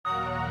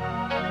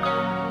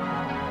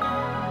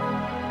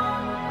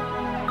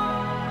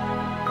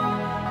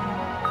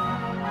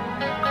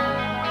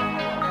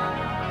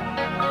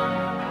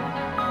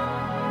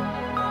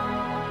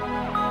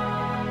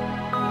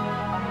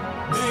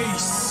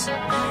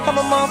I'm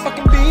a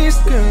motherfucking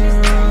beast, girl.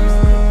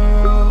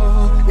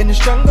 In this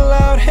jungle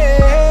out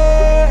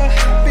here,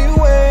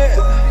 beware.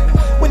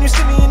 When you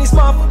see me in these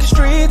motherfucking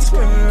streets,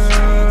 girl.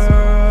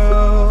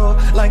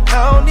 Like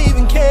I don't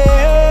even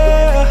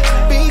care,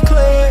 be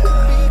clear.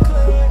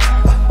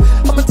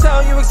 I'ma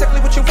tell you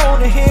exactly what you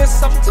wanna hear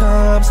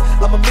sometimes.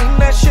 I'ma mean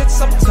that shit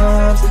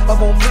sometimes. I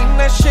won't mean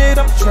that shit,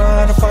 I'm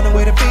trying to find a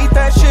way to beat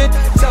that shit.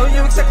 Tell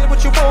you exactly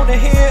what you wanna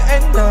hear,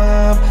 and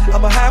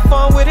I'ma have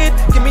fun with it.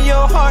 Give me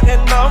your heart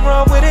and I'll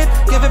run with it.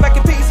 Give it back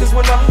in pieces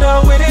when I'm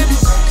done with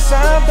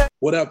it.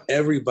 What up,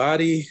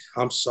 everybody?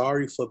 I'm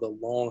sorry for the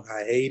long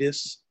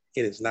hiatus.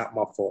 It is not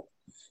my fault.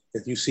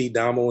 If you see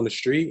Damo on the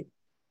street,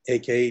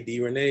 aka D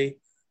Renee,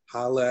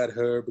 holla at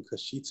her because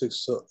she took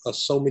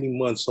so many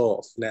months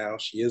off. Now,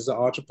 she is an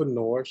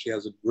entrepreneur. She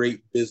has a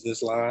great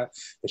business line,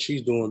 and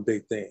she's doing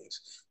big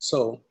things.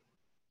 So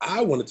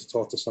I wanted to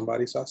talk to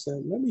somebody, so I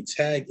said, let me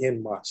tag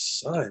in my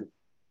son,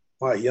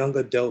 my young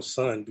adult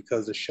son,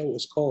 because the show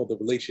is called The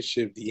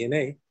Relationship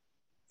DNA.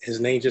 His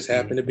name just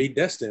happened to be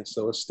Destin,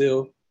 so it's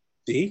still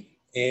D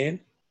and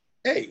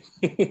A.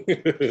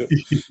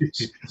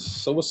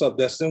 So what's up,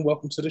 Destin?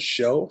 Welcome to the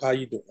show. How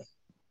you doing?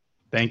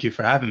 Thank you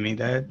for having me,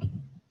 Dad.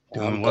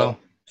 Doing well.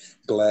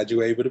 Glad you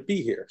were able to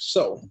be here.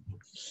 So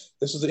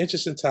this is an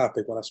interesting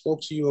topic. When I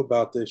spoke to you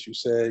about this, you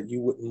said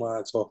you wouldn't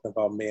mind talking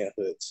about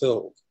manhood.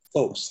 So,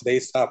 folks,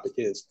 today's topic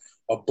is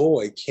a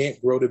boy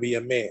can't grow to be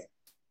a man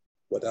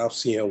without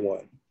seeing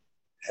one.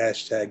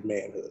 Hashtag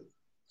manhood.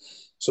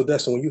 So,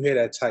 Destin, when you hear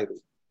that title,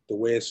 the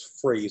way it's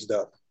phrased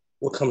up,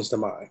 what comes to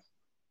mind?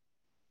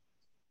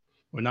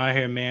 When I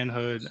hear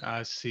manhood,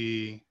 I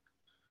see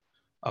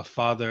a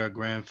father, a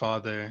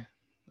grandfather,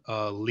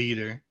 a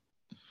leader,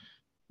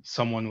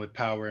 someone with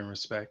power and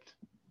respect.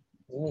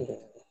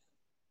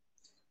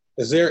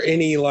 Is there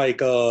any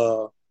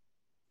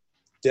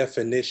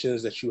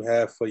definitions that you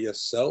have for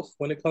yourself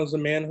when it comes to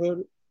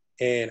manhood?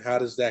 And how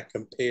does that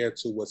compare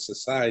to what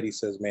society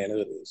says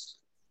manhood is?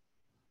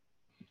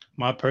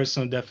 My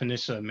personal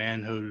definition of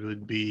manhood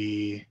would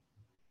be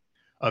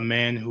a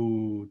man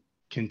who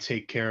can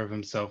take care of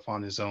himself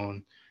on his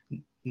own,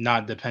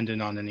 not dependent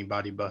on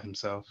anybody but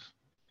himself.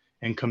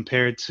 And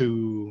compared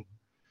to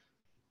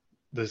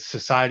the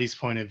society's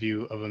point of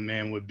view of a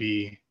man would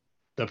be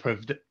the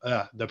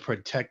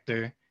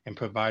protector and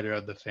provider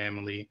of the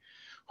family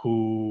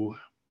who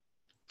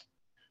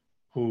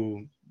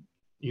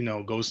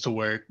goes to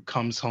work,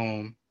 comes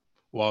home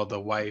while the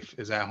wife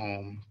is at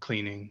home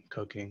cleaning,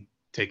 cooking,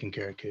 taking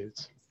care of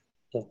kids.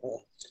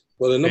 Well,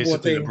 the number basically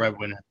one thing, the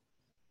breadwinner.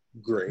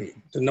 Great.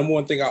 The number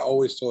one thing I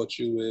always taught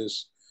you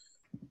is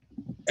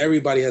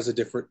everybody has a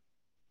different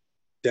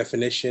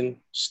definition,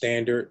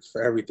 standard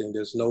for everything.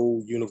 There's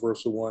no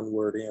universal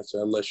one-word answer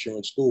unless you're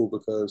in school,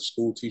 because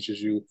school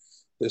teaches you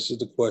this is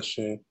the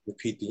question,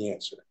 repeat the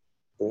answer.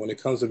 But when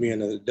it comes to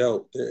being an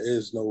adult, there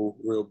is no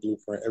real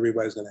blueprint.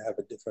 Everybody's going to have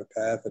a different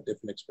path, a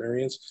different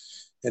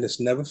experience, and it's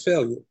never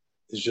failure.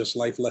 It's just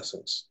life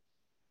lessons.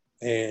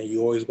 And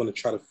you're always going to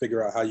try to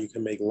figure out how you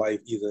can make life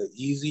either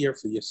easier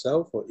for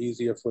yourself or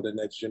easier for the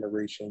next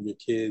generation, your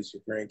kids,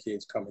 your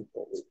grandkids coming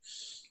forward.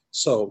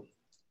 So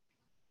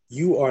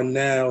you are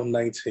now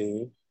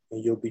 19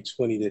 and you'll be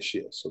 20 this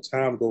year. So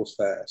time goes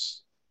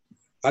fast.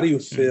 How do you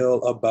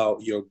feel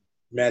about your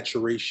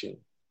maturation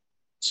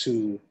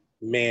to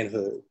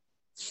manhood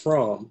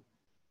from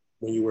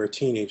when you were a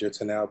teenager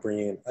to now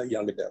being a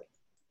young adult?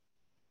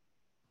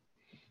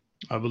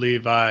 I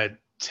believe I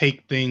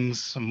take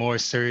things more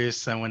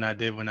serious than when I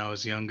did when I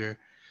was younger.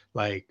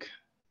 Like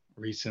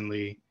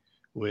recently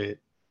with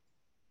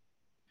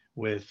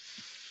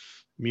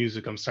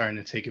music, I'm starting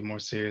to take it more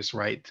serious,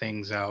 write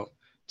things out,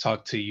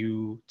 talk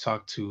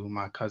to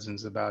my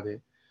cousins about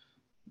it.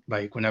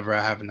 Like whenever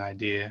I have an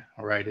idea,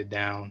 I write it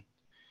down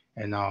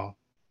and I'll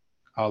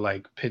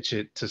like pitch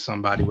it to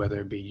somebody, whether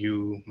it be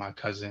you, my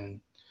cousin,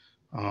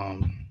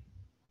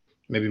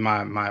 maybe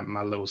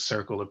my little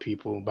circle of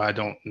people, but I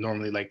don't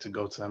normally like to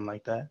go to them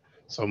like that.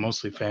 So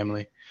mostly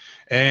family.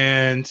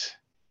 And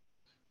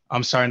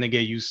I'm starting to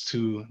get used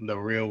to the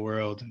real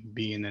world,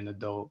 being an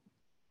adult,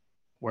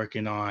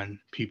 working on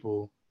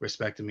people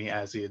respecting me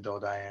as the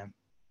adult I am,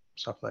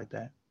 stuff like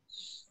that.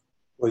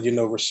 Well,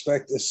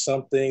 respect is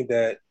something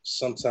that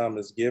sometimes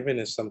is given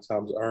and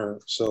sometimes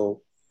earned.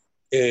 So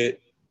it'll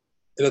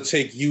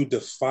take you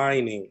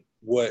defining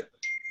what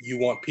you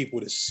want people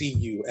to see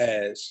you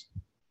as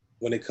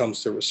when it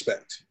comes to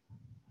respect.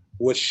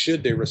 What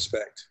should they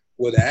respect?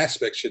 What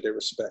aspect should they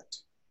respect?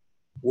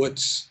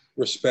 What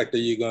respect are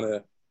you going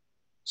to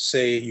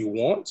say you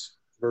want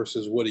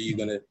versus what are you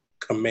going to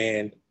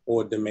command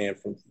or demand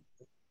from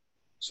people?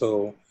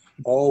 So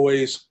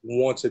always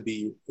want to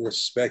be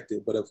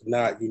respected, but if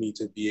not, you need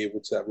to be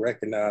able to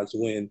recognize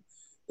when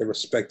the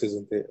respect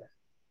isn't there.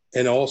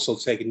 And also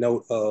take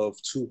note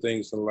of two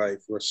things in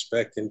life,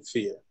 respect and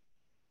fear.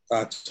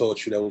 I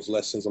taught you those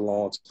lessons a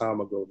long time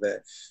ago,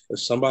 that if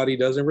somebody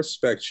doesn't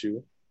respect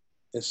you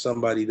and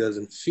somebody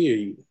doesn't fear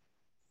you,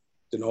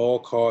 then all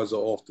cards are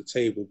off the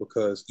table,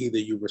 because either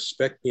you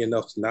respect me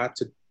enough not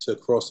to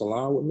cross the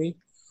line with me,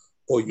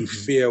 or you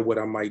fear what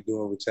I might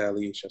do in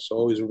retaliation. So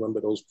always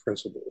remember those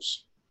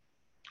principles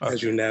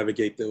as you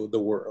navigate the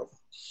world.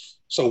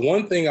 So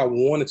one thing I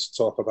wanted to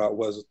talk about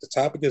was the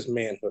topic is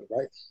manhood,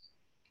 right?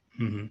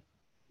 Mm-hmm.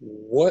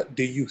 What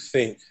do you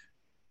think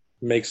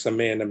makes a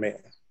man a man?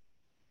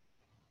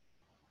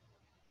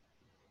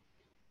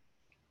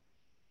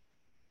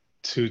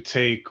 To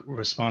take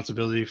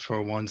responsibility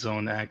for one's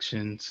own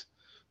actions,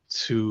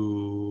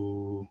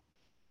 to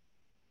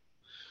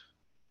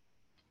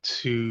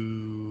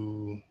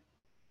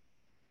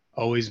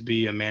always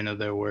be a man of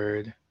their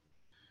word,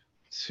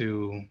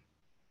 to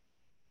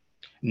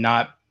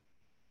not,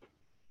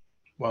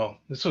 well,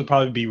 this would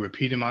probably be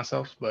repeating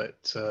myself,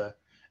 but to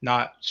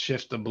not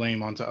shift the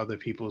blame onto other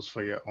people's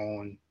for your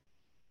own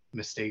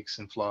mistakes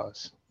and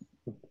flaws,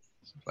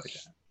 stuff like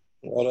that.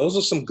 Well, those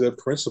are some good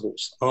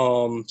principles.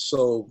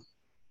 So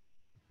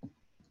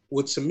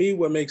to me,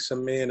 what makes a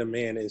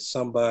man is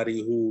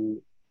somebody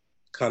who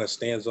kind of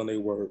stands on their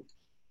word,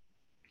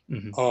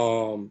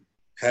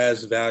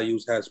 has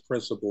values, has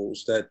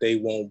principles that they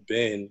won't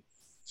bend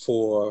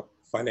for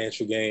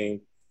financial gain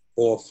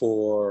or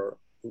for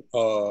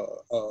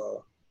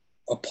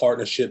a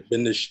partnership,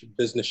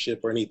 businessship,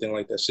 or anything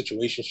like that,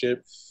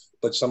 situationship,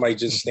 but somebody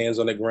just stands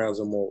on their grounds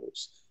and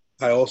morals.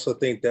 I also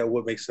think that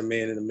what makes a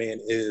man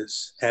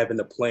is having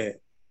a plan.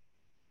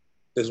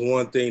 There's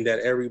one thing that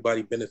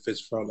everybody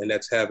benefits from, and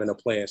that's having a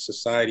plan.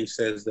 Society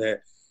says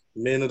that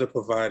men are the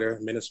provider,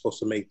 men are supposed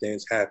to make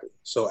things happen.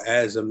 So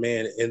as a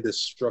man in this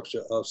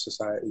structure of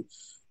society,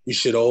 you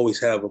should always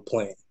have a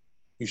plan.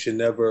 You should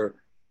never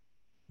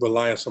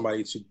rely on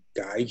somebody to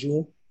guide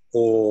you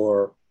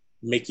or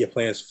make your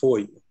plans for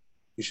you.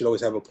 You should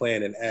always have a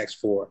plan and ask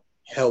for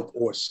help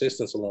or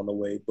assistance along the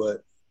way,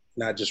 but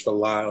not just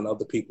rely on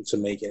other people to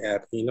make it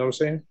happen. You know what I'm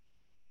saying?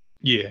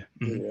 Yeah.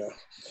 Yeah.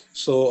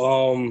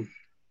 So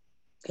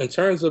in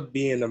terms of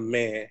being a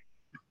man,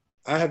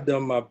 I have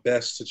done my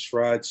best to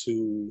try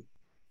to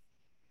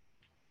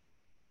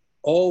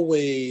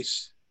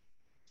always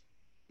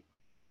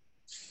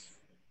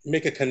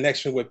make a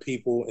connection with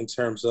people in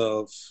terms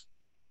of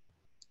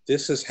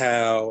this is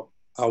how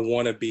I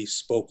want to be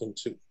spoken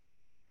to.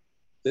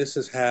 This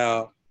is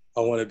how I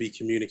want to be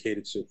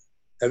communicated to.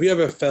 Have you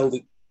ever felt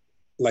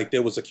like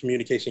there was a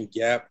communication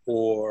gap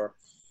or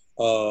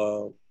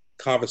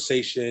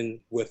conversation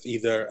with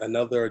either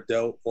another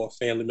adult or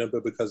family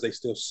member because they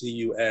still see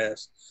you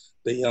as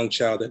the young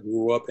child that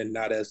grew up and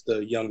not as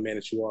the young man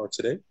that you are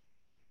today?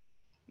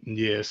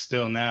 Yeah,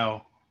 still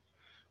now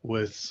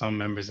with some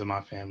members of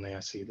my family,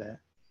 I see that.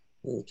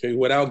 Okay,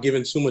 without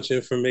giving too much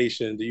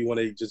information, do you want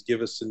to just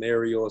give a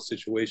scenario or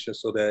situation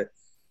so that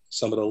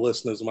some of the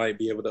listeners might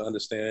be able to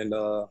understand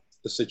the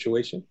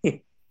situation?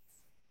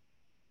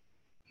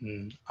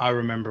 I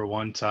remember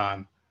one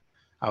time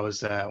I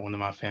was at one of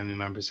my family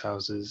members'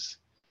 houses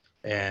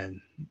and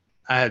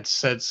I had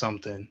said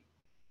something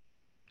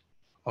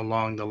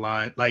along the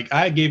line, like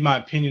I gave my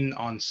opinion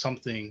on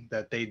something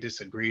that they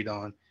disagreed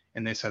on,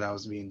 and they said I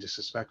was being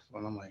disrespectful.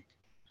 And I'm like,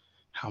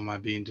 how am I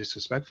being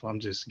disrespectful? I'm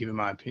just giving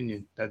my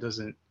opinion. That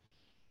doesn't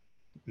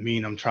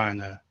mean I'm trying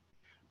to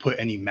put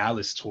any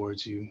malice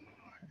towards you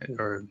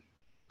or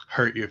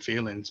hurt your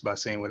feelings by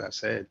saying what I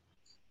said.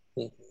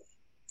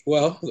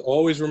 Well,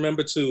 always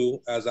remember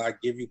too, as I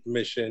give you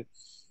permission,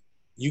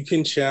 you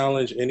can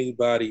challenge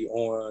anybody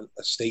on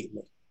a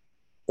statement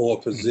or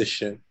a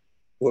position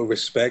with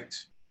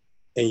respect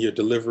in your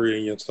delivery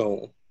and your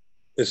tone.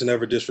 It's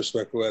never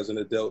disrespectful as an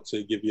adult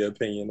to give your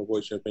opinion or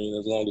voice your opinion,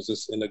 as long as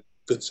it's in a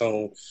good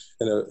tone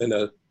and in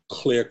a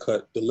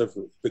clear-cut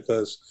delivery.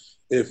 Because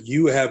if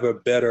you have a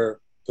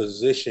better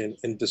position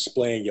in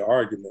displaying your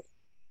argument,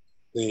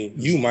 then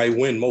you might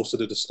win most of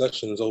the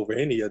discussions over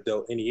any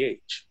adult, any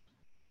age.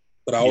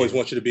 But I always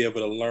want you to be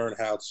able to learn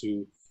how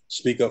to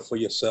speak up for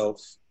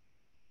yourself,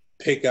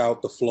 pick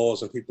out the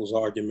flaws in people's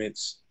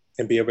arguments,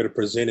 and be able to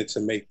present it to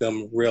make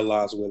them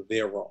realize where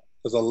they're wrong.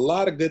 There's a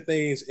lot of good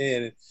things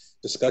in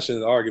discussion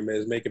and argument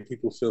is making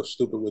people feel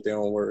stupid with their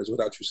own words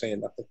without you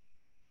saying nothing.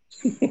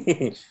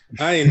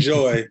 I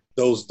enjoy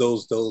those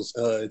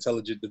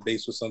intelligent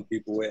debates with some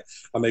people where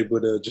I'm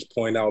able to just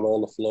point out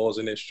all the flaws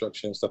in their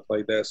structure and stuff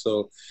like that.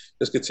 So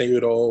just continue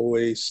to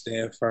always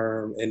stand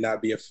firm and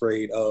not be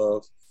afraid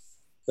of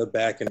the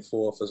back and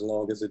forth as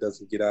long as it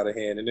doesn't get out of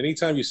hand. And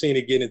anytime you're seeing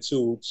it getting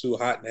too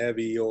hot and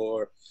heavy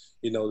or,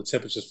 the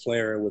temperature's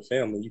flaring with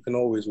family, you can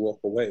always walk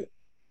away.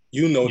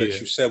 You know that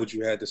you said what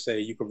you had to say.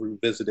 You can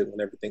revisit it when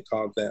everything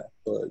calms down.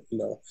 But,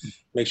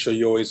 make sure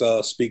you always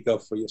speak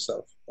up for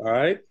yourself. All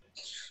right?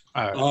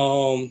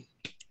 All right.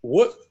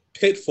 What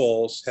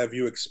pitfalls have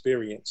you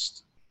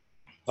experienced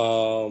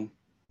or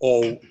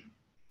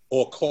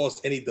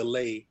caused any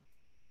delay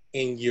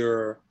in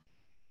your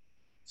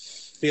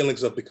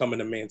feelings of becoming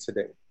a man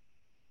today?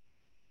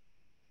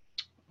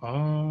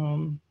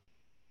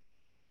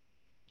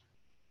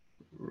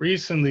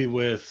 Recently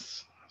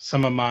with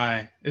some of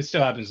it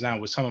still happens now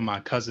with some of my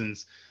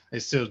cousins, they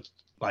still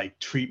like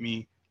treat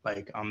me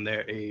like I'm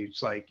their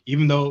age. Like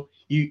even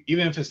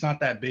if it's not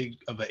that big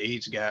of an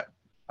age gap,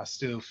 I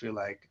still feel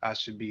like I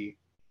should be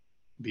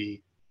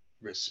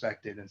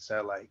respected and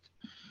said like,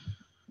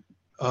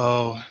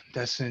 oh,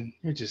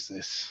 you're just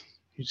this.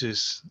 You're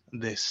just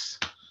this.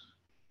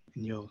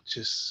 And you'll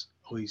just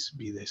always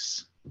be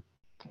this.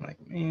 I'm like,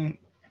 man,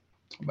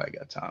 nobody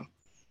got time.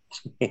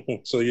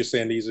 So you're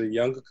saying these are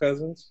younger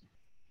cousins?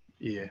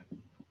 Yeah.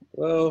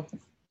 Well,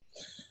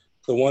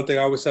 the one thing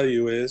I would tell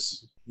you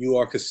is you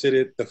are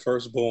considered the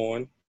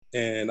firstborn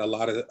in a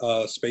lot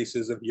of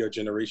spaces of your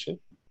generation.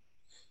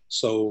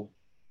 So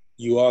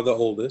you are the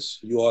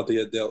oldest, you are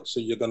the adult. So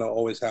you're going to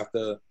always have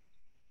to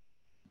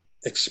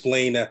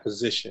explain that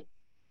position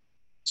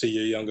to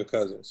your younger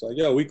cousins. Like,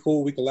 yo, we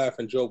cool, we can laugh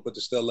and joke, but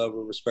there's still a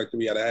level of respect that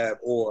we got to have.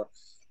 Or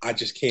I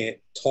just can't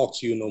talk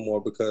to you no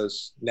more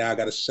because now I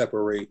got to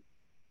separate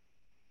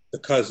the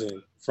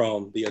cousin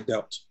from the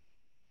adult.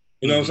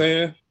 You know what I'm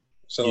saying?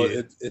 So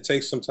it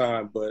takes some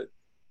time, but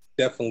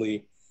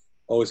definitely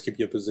always keep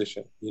your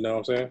position. You know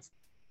what I'm saying?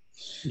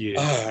 Yeah.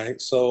 All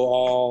right.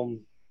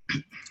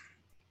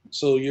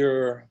 So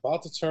you're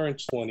about to turn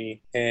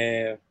 20,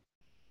 and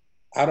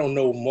I don't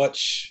know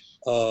much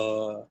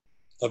of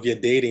your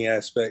dating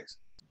aspects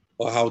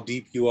or how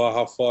deep you are,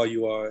 how far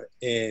you are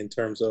in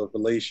terms of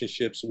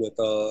relationships with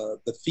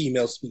the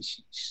female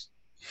species.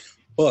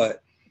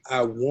 But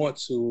I want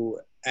to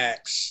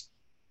ask,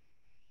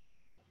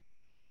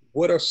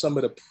 what are some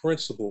of the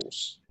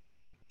principles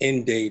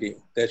in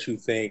dating that you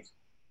think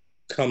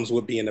comes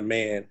with being a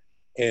man?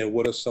 And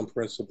what are some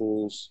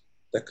principles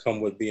that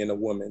come with being a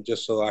woman?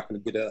 Just so I can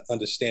get an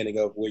understanding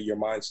of where your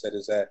mindset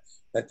is at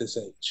this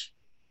age.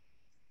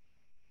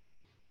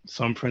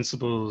 Some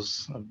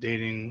principles of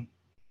dating: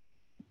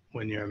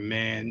 when you're a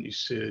man, you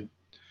should,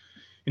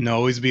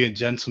 always be a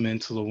gentleman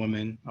to the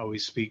woman.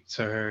 Always speak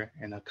to her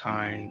in a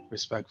kind,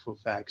 respectful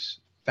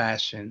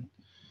fashion.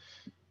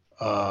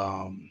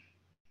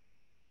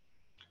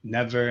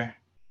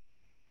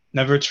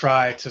 Never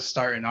try to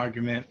start an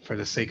argument for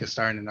the sake of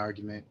starting an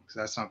argument, because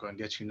that's not going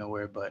to get you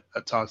nowhere but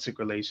a toxic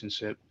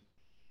relationship.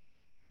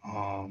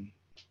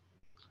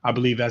 I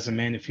believe as a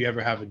man, if you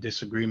ever have a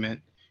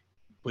disagreement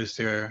with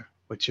your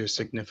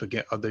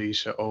significant other, you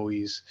should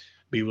always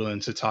be willing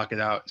to talk it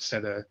out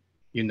instead of,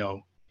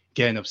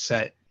 getting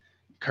upset,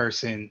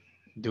 cursing,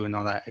 doing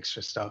all that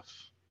extra stuff.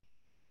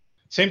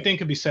 Same thing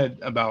could be said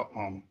about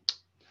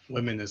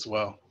women as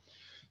well.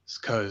 It's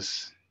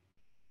because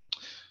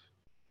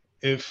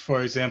if,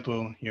 for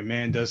example, your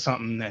man does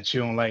something that you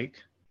don't like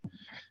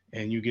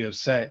and you get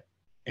upset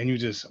and you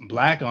just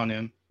black on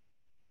him,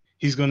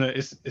 it's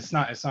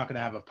not gonna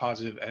have a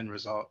positive end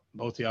result.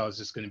 Both of y'all is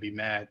just gonna be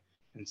mad.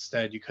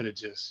 Instead, you could have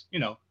just,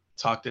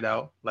 talked it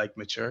out like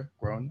mature,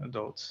 grown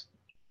adults.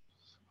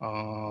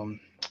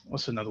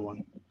 What's another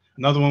one?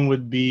 Another one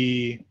would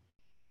be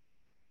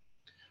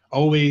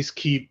always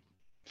keep,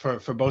 for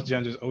both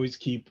genders, always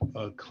keep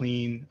a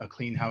clean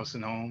house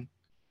and home.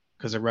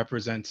 Because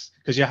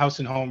your house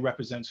and home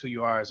represents who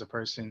you are as a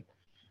person,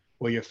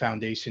 where your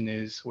foundation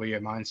is, where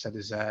your mindset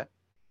is at.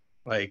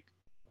 Like,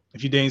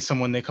 if you're dating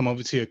someone, they come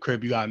over to your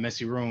crib, you got a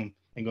messy room,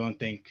 and go and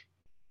think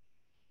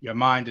your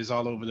mind is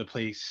all over the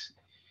place.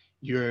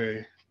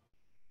 You're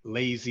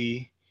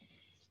lazy.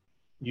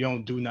 You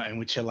don't do nothing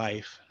with your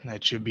life,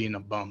 that you're being a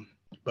bum.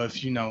 But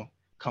if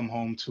come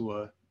home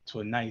to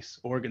a nice,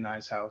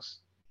 organized house,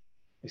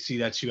 they see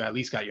that you at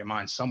least got your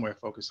mind somewhere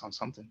focused on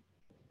something.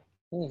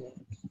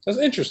 That's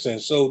interesting.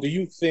 So do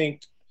you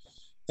think,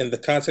 in the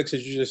context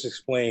that you just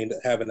explained,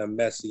 having a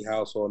messy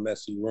house or a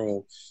messy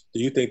room, do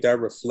you think that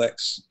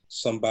reflects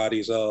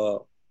somebody's,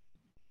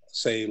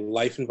 say,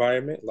 life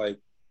environment? Like,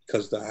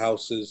 because the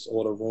house is,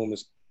 or the room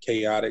is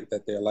chaotic,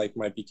 that their life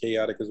might be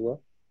chaotic as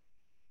well?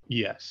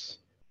 Yes.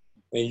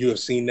 And you have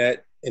seen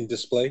that in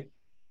display?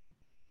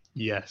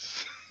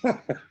 Yes.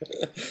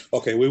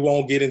 Okay, we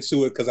won't get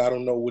into it because I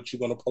don't know what you're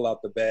going to pull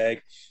out the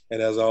bag.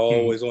 And as I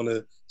always want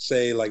to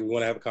say, like, we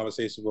want to have a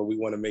conversation, but we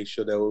want to make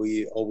sure that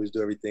we always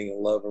do everything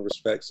in love and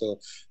respect.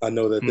 So I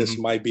know that this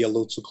might be a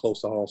little too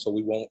close to home, so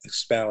we won't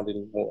expound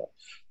anymore.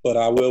 But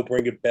I will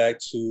bring it back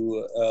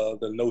to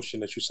the notion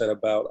that you said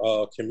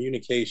about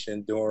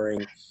communication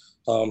during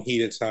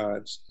heated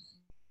times.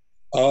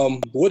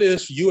 What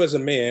if you, as a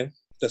man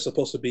that's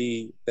supposed to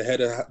be the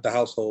head of the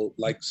household,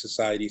 like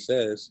society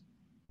says,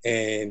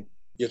 and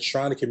you're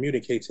trying to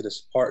communicate to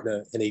this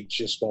partner and they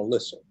just don't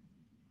listen?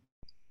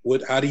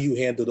 How do you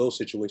handle those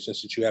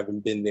situations since you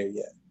haven't been there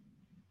yet?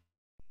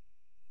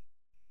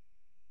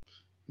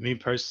 Me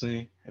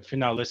personally, if you're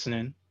not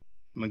listening,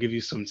 I'm gonna give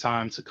you some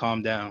time to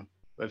calm down.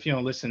 But if you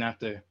don't listen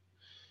after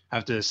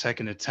the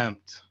second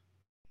attempt,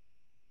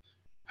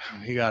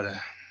 we gotta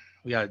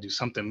do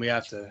something. We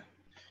have to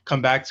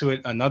come back to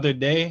it another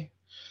day.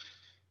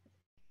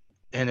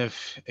 And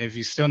if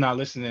you're still not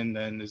listening,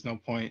 then there's no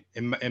point,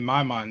 in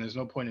my mind, there's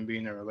no point in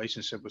being in a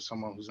relationship with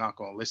someone who's not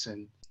going to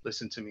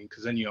listen to me,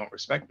 because then you don't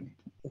respect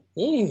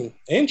me.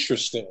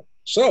 Interesting.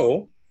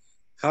 So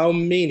how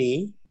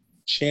many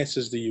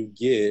chances do you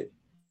get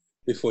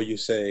before you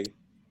say,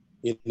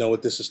 you know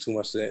what, this is too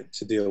much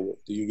to deal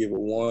with? Do you give it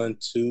 1,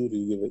 2? Do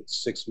you give it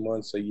 6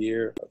 months, a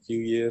year, a few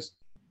years?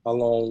 How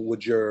long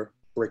would your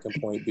breaking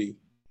point be?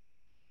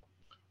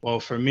 Well,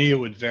 for me, it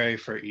would vary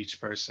for each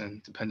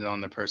person, depending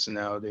on their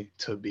personality.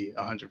 To be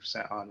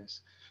 100%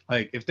 honest,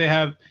 like if they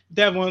have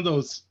one of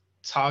those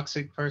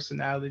toxic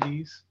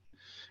personalities,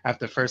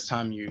 after the first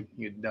time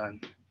you're done.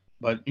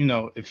 But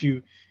if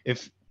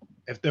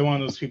if they're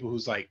one of those people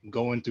who's like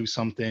going through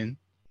something,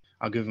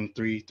 I'll give them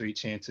three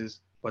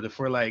chances. But if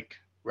we're like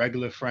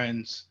regular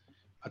friends,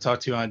 I talk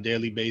to you on a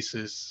daily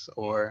basis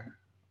or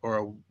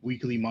a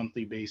weekly,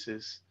 monthly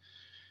basis,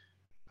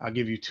 I'll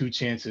give you two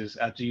chances.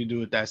 After you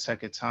do it that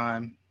second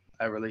time,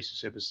 that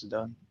relationship is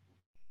done.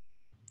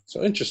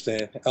 So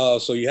interesting.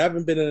 So you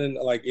haven't been in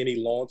like any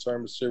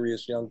long-term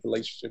serious young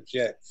relationships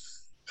yet.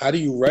 How do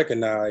you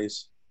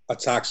recognize a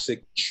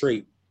toxic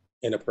trait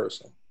in a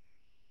person?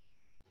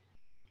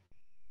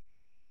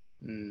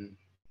 Mm.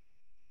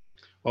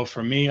 Well,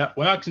 for me,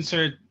 what I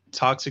consider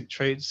toxic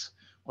traits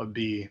would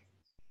be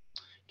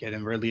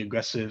getting really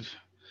aggressive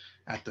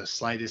at the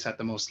slightest, at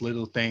the most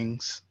little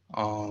things.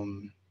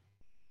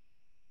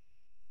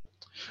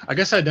 I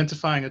guess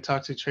identifying a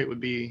toxic trait would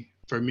be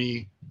for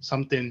me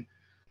something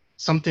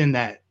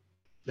that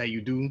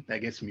you do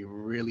that gets me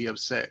really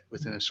upset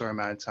within a short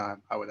amount of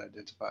time. I would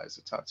identify as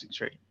a toxic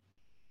trait,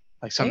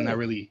 like something that Mm.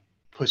 really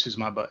pushes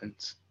my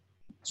buttons.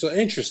 So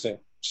interesting.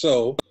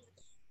 So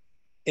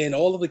in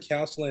all of the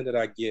counseling that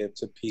I give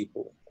to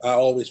people, I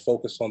always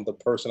focus on the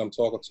person I'm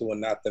talking to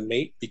and not the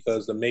mate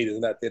because the mate is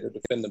not there to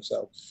defend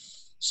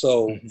themselves.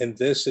 So Mhm. in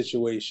this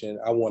situation,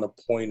 I want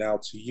to point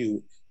out to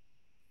you,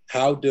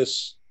 how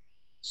does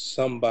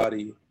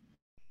somebody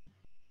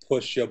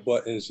push your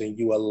buttons and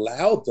you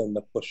allow them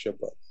to push your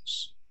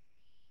buttons?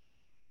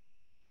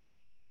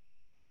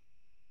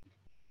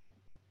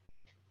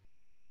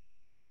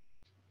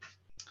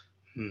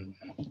 Hmm.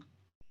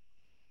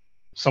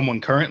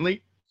 Someone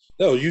currently?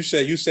 No, you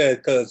said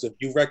because if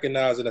you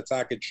recognize an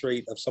attacking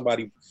trait of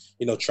somebody,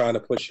 trying to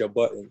push your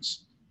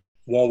buttons,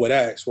 one would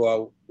ask,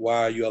 well,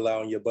 why are you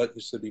allowing your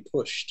buttons to be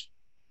pushed?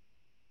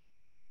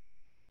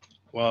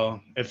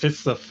 Well, if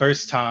it's the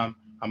first time,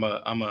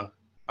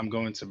 I'm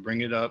going to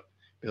bring it up,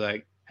 be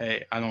like,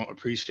 hey, I don't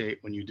appreciate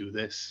when you do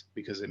this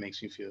because it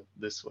makes me feel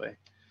this way.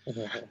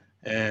 Mhm.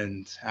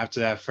 And after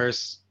that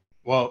first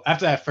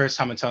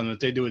time, I tell them if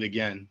they do it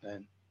again,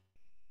 then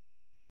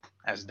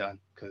that's done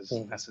because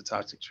Mhm. that's a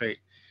toxic trait.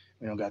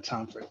 We don't got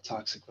time for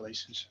toxic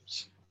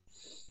relationships.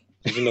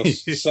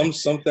 Because some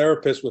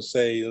therapists would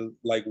say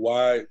like,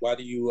 why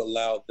do you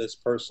allow this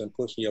person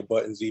pushing your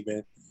buttons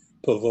even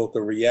provoke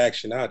a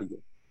reaction out of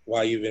you?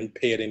 Why even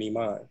pay it any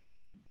mind?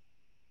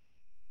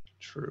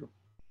 True.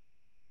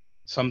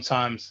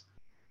 Sometimes,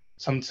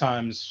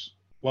 sometimes,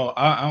 well,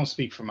 I don't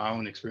speak from my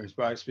own experience,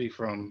 but I speak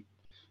from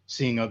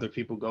seeing other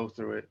people go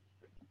through it.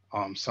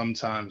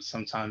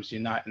 Sometimes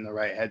you're not in the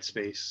right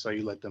headspace, so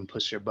you let them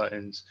push your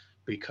buttons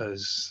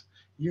because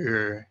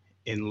you're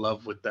in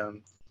love with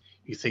them.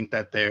 You think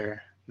that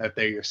they're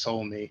your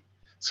soulmate,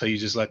 so you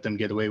just let them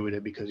get away with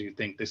it because you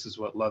think this is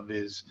what love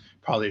is,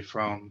 probably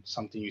from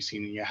something you've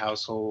seen in your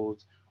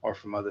household or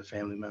from other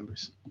family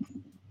members.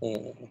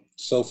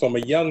 So from a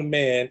young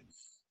man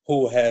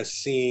who has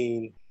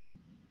seen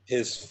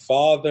his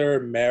father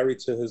married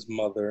to his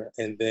mother,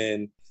 and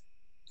then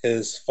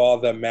his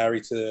father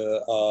married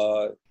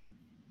to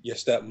your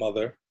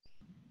stepmother,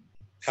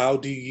 how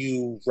do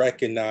you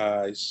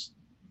recognize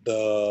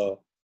the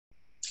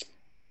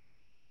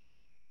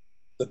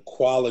the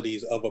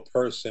qualities of a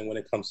person when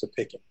it comes to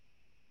picking?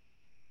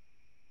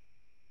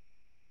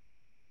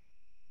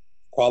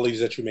 Qualities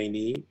that you may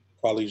need,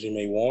 qualities you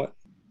may want.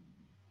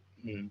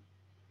 Mm.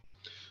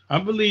 I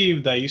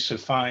believe that you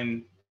should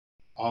find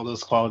all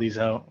those qualities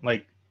out,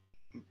 like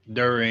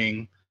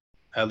during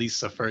at least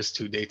the first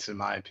two dates, in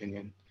my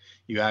opinion.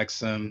 You ask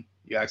them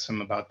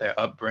about their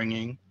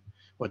upbringing,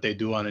 what they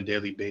do on a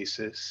daily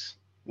basis,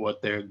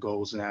 what their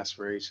goals and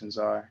aspirations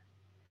are.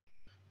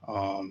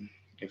 Um,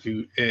 if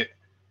you it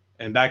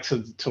and back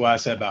to what I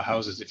said about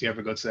houses, if you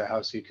ever go to their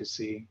house, you could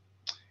see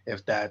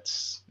if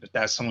that's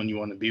someone you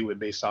want to be with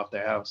based off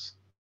their house.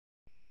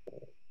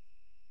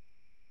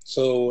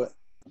 So,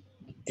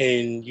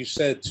 and you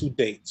said two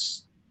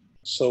dates.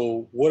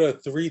 So, what are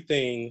three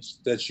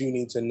things that you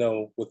need to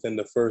know within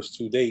the first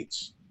two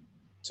dates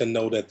to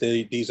know that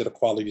these are the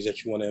qualities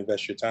that you want to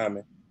invest your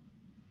time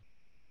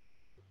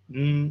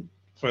in?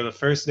 For the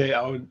first day,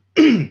 I would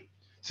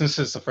since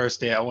it's the first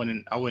day, I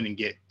wouldn't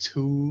get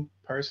too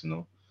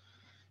personal.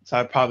 So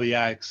I'd probably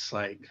ask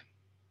like,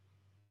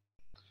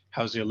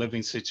 how's your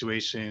living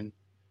situation?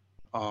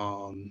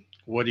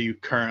 What are you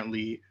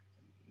currently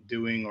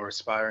doing or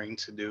aspiring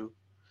to do?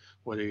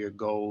 What are your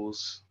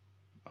goals?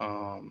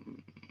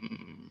 Um,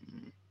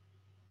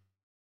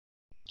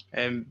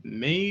 and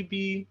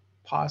maybe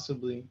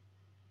possibly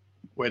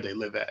where they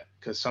live at,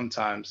 because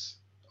sometimes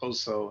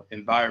also the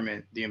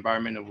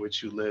environment of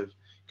which you live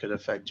could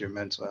affect your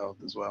mental health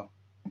as well.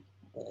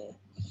 Uh,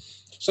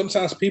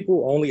 Sometimes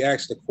people only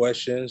ask the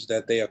questions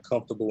that they are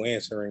comfortable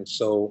answering.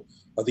 So,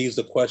 are these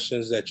the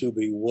questions that you'll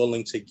be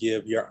willing to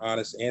give your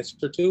honest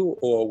answer to,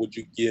 or would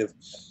you give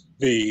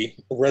the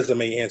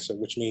resume answer,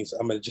 which means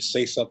I'm going to just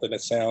say something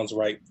that sounds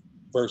right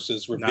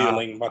versus Nah,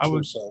 revealing my I true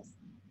would self?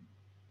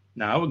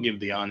 Now I would give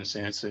the honest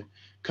answer,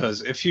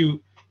 because if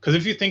you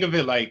think of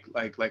it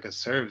like a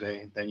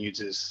survey, then you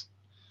just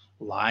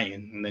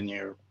lying, and then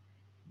your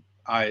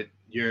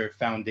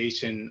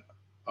foundation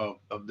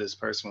of this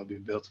person will be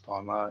built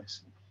upon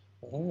lies.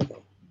 Oh.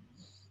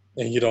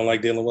 And you don't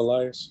like dealing with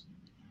liars?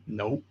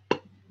 Nope.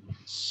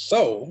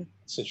 So,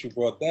 since you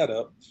brought that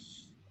up,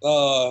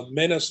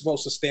 men are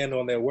supposed to stand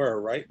on their word,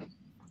 right?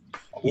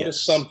 What are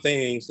some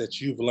things that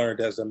you've learned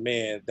as a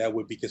man that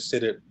would be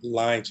considered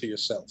lying to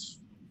yourself?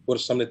 What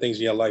are some of the things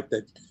in your life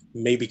that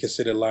may be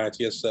considered lying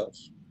to yourself?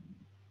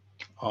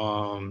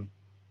 Um,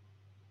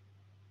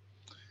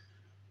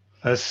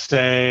 let's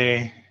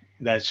say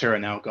that you're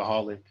an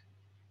alcoholic.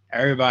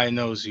 Everybody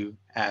knows you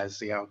as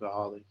the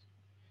alcoholic.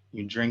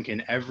 You're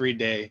drinking every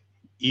day,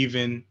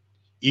 even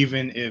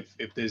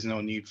if there's no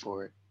need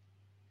for it.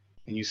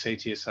 And you say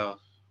to yourself,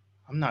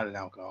 I'm not an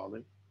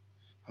alcoholic.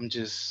 I'm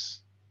just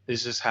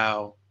It's just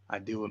how I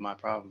deal with my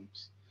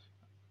problems.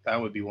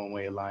 That would be one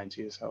way of lying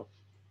to yourself.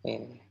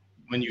 Mm.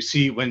 When you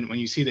see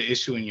the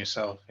issue in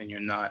yourself and you're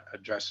not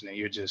addressing it,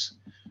 you're just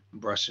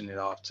brushing it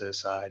off to the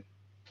side.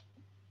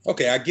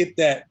 Okay, I get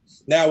that.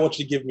 Now I want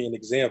you to give me an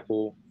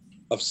example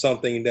of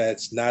something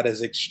that's not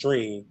as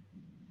extreme,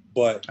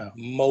 but Oh.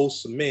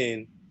 most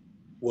men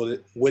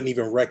wouldn't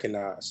even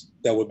recognize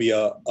that would be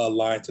a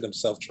lying to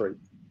themselves trait.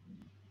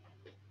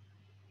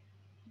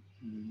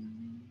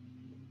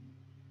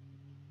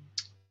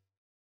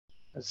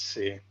 Let's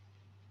see.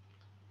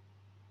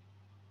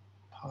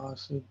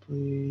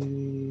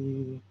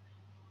 Possibly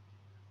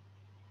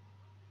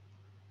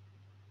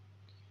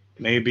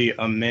maybe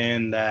a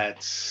man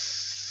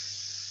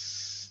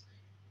that's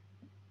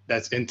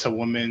into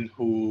women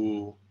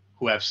who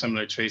have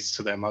similar traits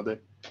to their mother.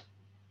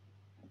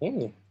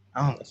 Mm,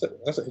 Oh, that's an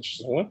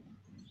interesting one.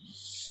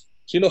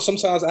 So,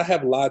 sometimes I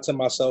have lied to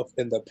myself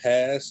in the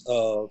past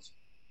of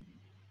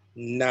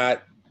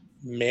not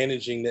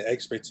managing the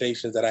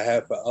expectations that I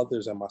have for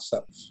others and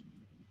myself.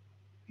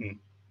 Hmm.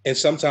 And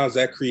sometimes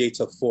that creates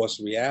a false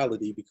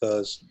reality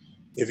because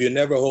if you're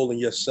never holding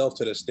yourself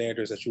to the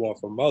standards that you want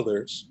from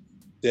others,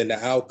 then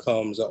the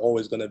outcomes are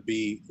always going to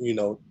be,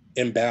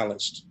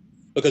 imbalanced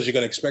because you're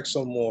going to expect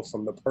some more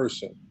from the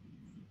person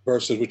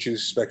versus what you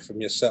expect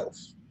from yourself.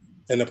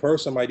 And the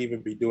person might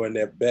even be doing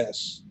their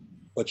best,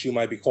 but you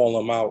might be calling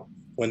them out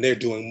when they're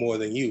doing more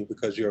than you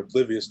because you're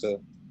oblivious to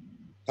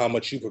how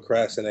much you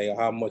procrastinate or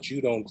how much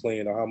you don't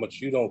clean or how much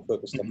you don't cook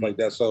and stuff like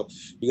that. So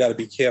you got to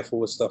be careful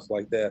with stuff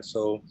like that.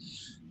 So,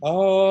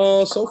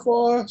 so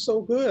far,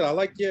 so good. I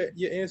like your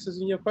answers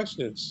and your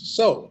questions.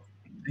 So,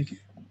 thank you.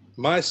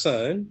 my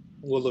son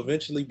will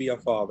eventually be a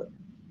father.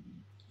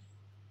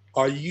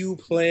 Are you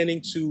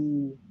planning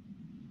to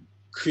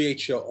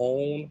create your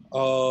own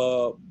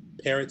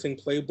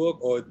parenting playbook,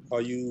 or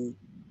are you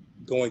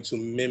going to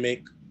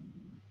mimic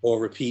or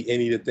repeat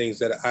any of the things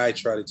that I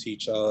try to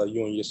teach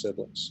you and your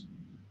siblings?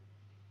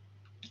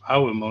 I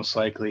would most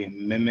likely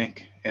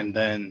mimic and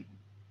then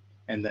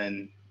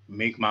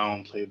make my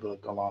own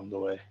playbook along the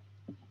way.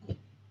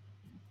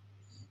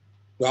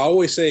 Well, I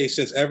always say,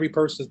 since every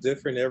person's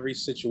different, every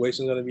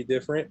situation is going to be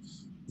different,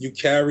 you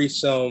carry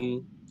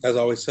some, as I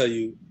always tell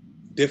you,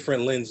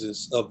 different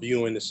lenses of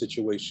viewing the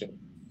situation.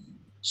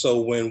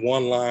 So when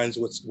one lines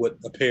with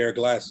a pair of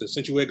glasses,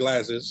 since you wear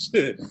glasses,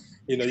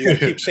 you got to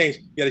keep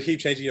changing. You got to keep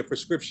changing your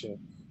prescription.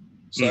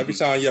 So every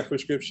time your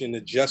prescription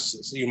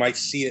adjusts, you might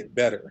see it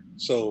better.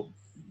 So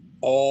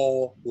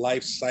all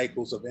life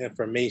cycles of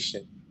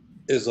information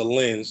is a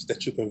lens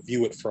that you can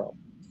view it from,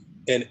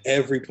 and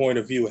every point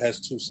of view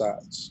has two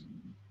sides.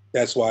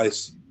 That's why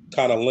it's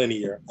kind of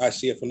linear. I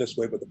see it from this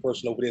way, but the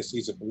person over there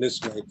sees it from this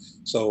way.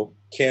 So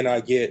can I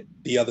get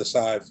the other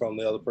side from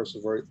the other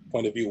person's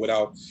point of view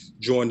without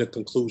drawing the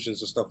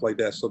conclusions and stuff like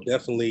that? So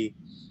definitely,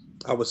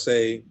 I would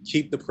say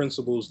keep the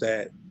principles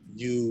that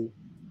you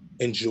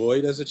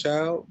enjoyed as a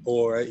child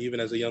or even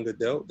as a young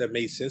adult that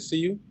made sense to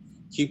you.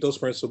 Keep those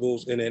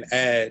principles and then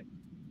add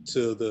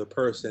to the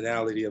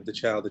personality of the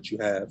child that you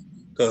have,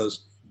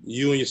 because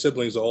you and your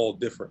siblings are all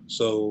different.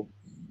 So,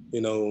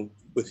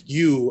 with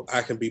you,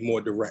 I can be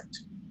more direct.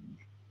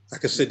 I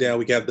can sit down,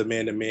 we can have the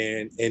man to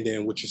man, and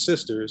then with your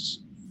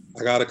sisters,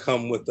 I got to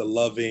come with the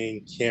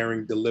loving,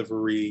 caring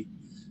delivery.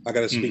 I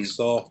got to speak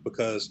soft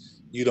because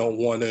you don't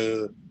want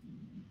to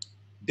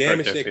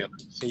damage Hurt their their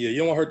feelings. yeah, you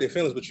don't want to hurt their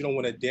feelings, but you don't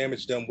want to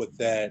damage them with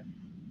that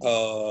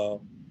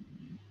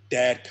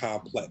dad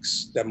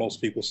complex that most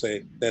people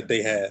say that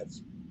they have.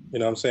 You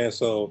know what I'm saying?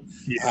 So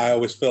Yeah. I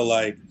always feel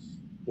like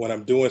when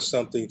I'm doing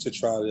something to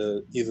try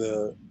to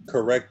either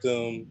correct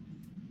them,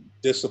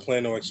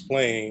 discipline, or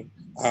explain,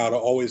 I'd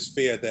always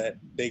fear that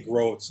they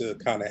grow to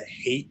kind of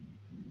hate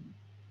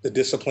the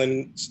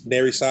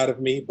disciplinary side of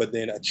me, but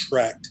then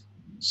attract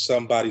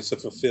somebody to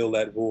fulfill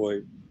that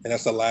void. And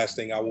that's the last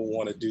thing I would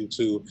want to do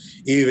to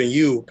even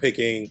you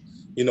picking,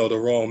 the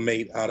wrong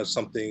mate out of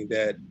something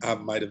that I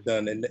might have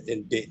done and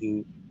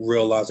didn't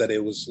realize that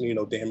it was,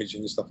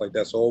 damaging and stuff like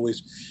that. So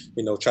always,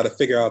 try to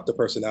figure out the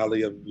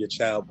personality of your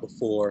child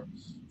before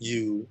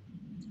you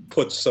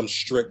put some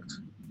strict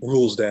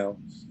rules down.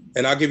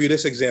 And I'll give you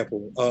this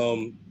example.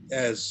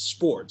 As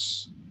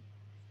sports,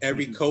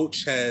 every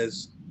coach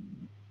has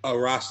a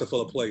roster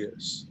full of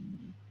players,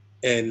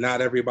 and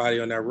not everybody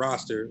on that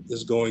roster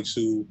is going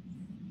to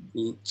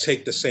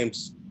take the same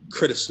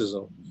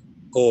criticism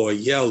or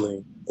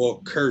yelling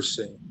or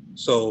cursing.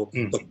 So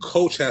the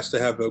coach has to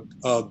have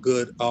a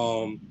good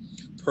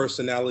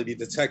personality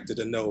detector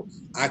to know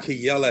I can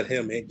yell at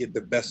him and get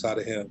the best out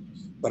of him,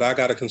 but I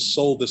got to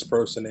console this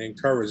person and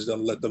encourage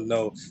them, let them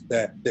know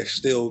that they're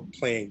still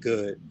playing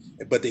good,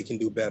 but they can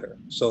do better.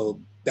 So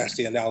that's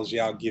the analogy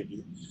I'll give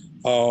you.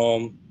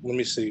 Let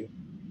me see.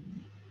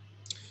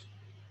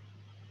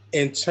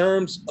 In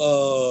terms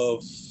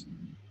of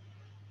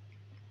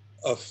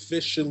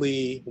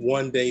officially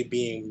one day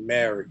being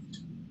married,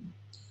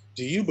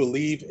 do you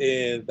believe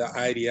in the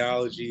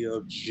ideology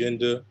of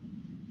gender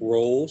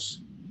roles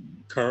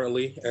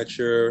currently at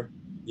your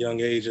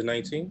young age of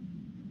 19?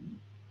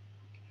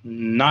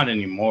 Not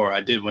anymore. I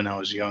did when I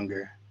was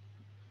younger.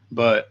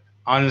 But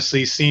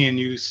honestly, seeing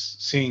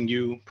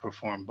you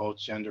perform both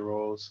gender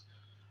roles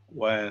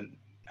when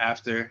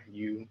after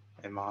you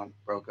and mom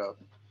broke up,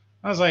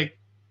 I was like,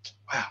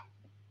 wow,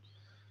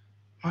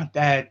 my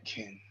dad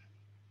can,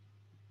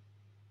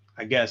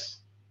 I guess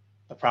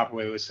the proper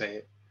way would say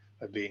it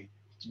would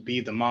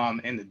be the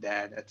mom and the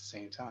dad at the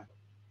same time.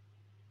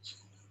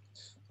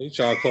 You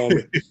try to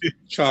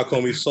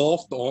call me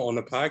soft on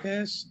the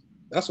podcast?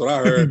 That's what I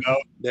heard. No.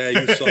 Dad,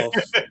 you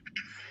soft.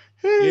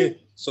 Yeah.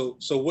 So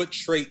what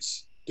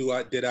traits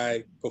did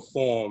I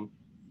perform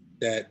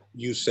that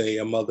you say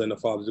a mother and a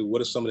father do?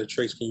 What are some of the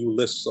traits? Can you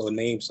list or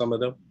name some of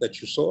them that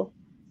you saw?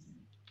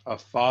 A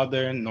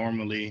father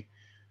normally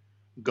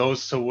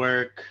goes to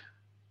work,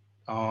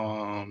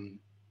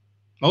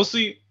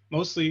 mostly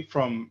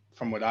from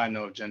what I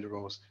know of gender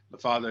roles. The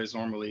father is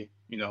normally,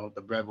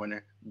 the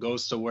breadwinner,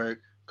 goes to work,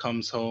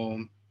 comes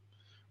home,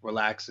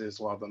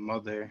 relaxes, while the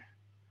mother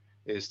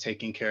is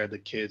taking care of the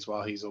kids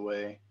while he's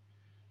away,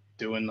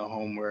 doing the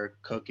homework,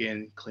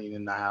 cooking,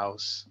 cleaning the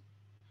house.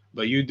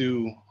 But you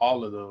do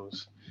all of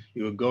those.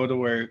 You would go to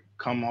work,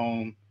 come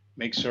home,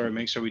 make sure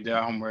we did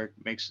our homework,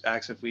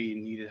 ask if we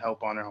needed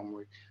help on our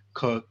homework,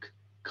 cook,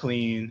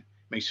 clean,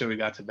 make sure we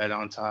got to bed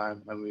on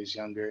time when we was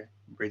younger,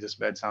 read us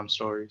bedtime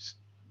stories.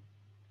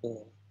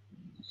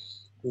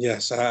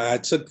 Yes, I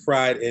took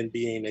pride in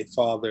being a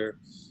father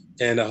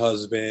and a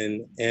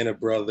husband and a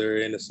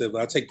brother and a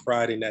sibling. I take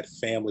pride in that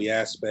family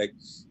aspect.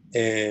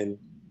 And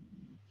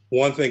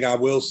one thing I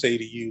will say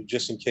to you,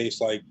 just in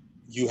case like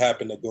you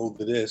happen to go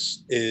to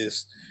this,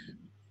 is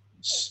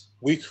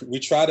we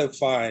try to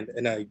find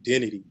an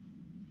identity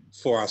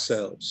for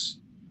ourselves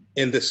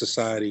in this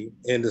society,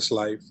 in this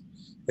life.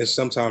 And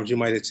sometimes you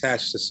might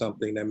attach to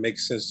something that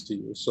makes sense to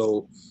you.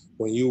 So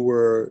when you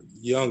were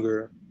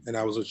younger and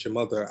I was with your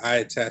mother, I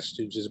attached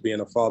to just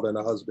being a father and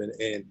a husband,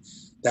 and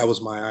that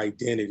was my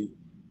identity.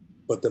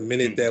 But the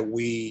minute that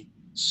we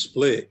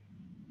split,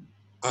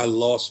 I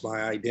lost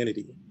my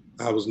identity.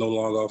 I was no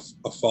longer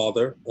a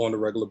father on a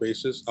regular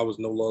basis. I was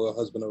no longer a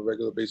husband on a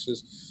regular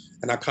basis.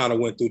 And I kind of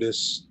went through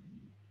this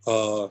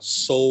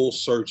soul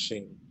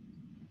searching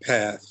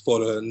path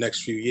for the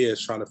next few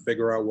years, trying to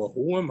figure out, well,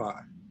 who am I?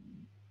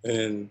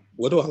 And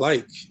what do I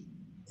like?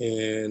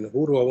 And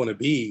who do I want to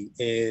be?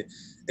 And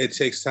it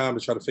takes time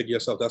to try to figure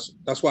yourself.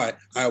 That's why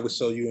I always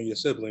tell you and your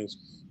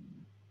siblings,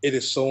 it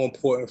is so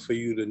important for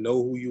you to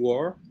know who you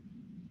are.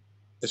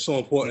 It's so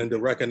important to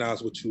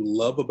recognize what you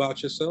love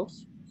about yourself.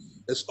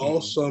 It's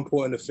also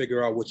important to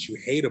figure out what you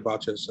hate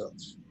about yourself,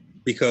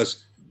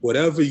 because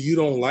whatever you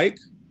don't like,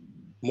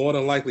 more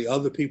than likely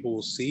other people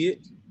will see it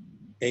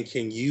and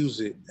can use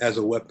it as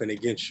a weapon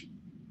against you.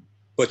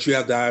 But you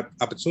have the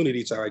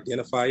opportunity to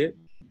identify it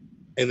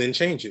and then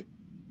change it.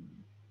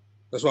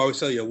 That's why I always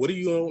tell you, what do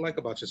you don't like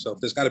about yourself?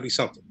 There's got to be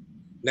something.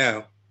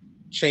 Now,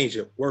 change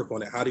it, work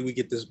on it. How do we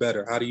get this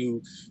better? How do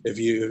you, if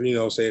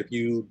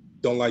you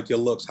don't like your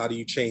looks, how do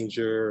you change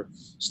your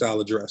style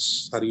of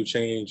dress? How do you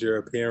change your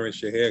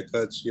appearance, your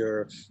haircuts,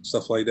 your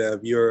stuff like that?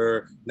 If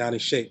you're not in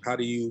shape, how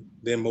do you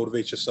then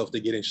motivate yourself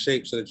to get in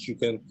shape so that you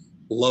can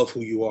love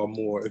who you are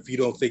more? If you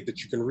don't think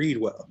that you can read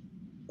well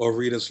or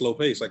read at a slow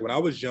pace. Like when I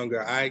was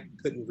younger, I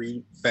couldn't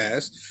read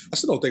fast. I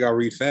still don't think I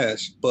read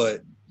fast,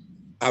 but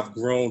I've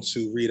grown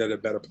to read at a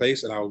better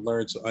pace, and I've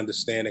learned to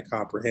understand and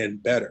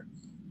comprehend better.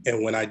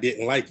 And when I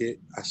didn't like it,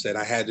 I said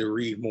I had to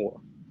read more.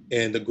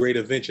 And the great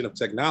invention of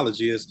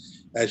technology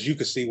is, as you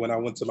can see when I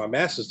went to my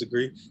master's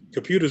degree,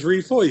 computers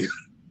read for you.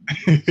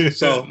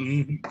 So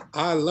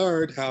I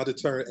learned how to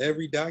turn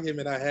every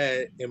document I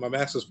had in my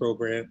master's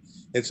program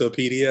into a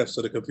PDF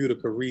so the computer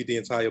could read the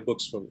entire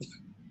books for me.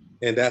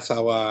 And that's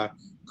how I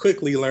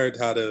quickly learned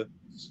how to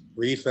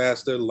read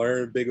faster,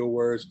 learn bigger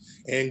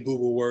words, and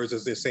Google words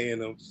as they're saying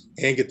them,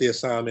 and get the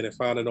assignment and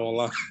find it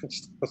online.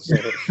 So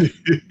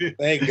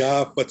thank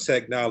God for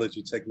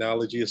technology.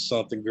 Technology is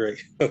something great.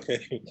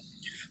 Okay.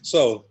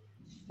 So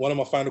one of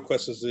my final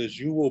questions is,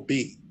 you will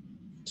be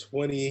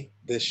 20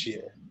 this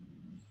year.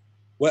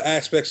 What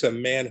aspects of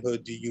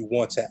manhood do you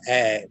want to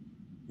add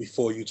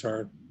before you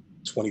turn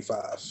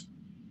 25?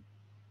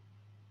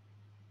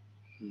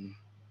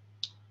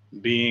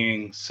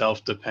 Being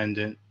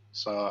self-dependent,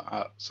 so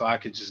I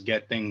could just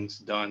get things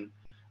done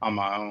on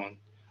my own.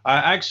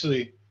 I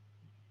actually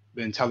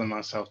been telling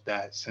myself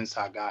that since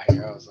I got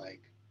here. I was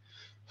like,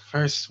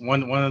 first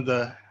one of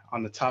the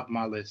on the top of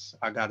my list,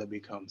 I gotta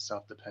become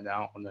self-dependent. I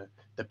don't want to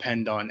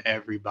depend on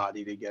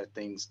everybody to get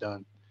things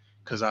done,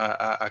 because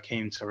I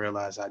came to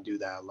realize I do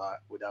that a lot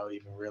without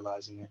even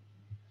realizing it.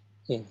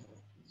 Mhm.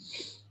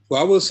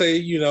 Well, I will say,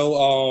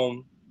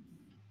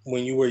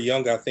 when you were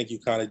young, I think you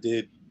kind of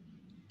did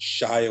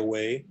shy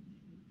away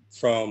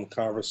from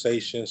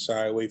conversation,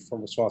 shy away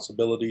from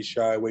responsibility,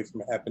 shy away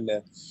from having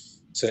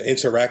to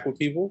interact with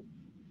people.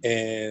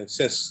 And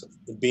since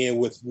being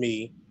with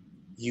me,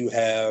 you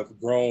have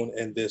grown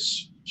in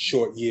this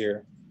short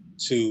year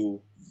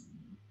to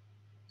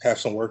have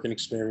some working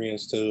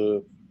experience,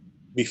 to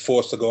be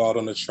forced to go out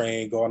on the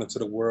train, go out into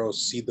the world,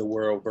 see the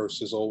world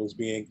versus always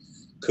being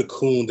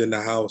cocooned in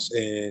the house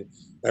and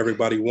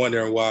everybody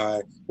wondering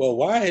why. Well,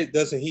 why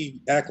doesn't he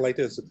act like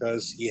this?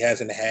 Because he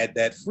hasn't had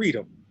that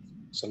freedom.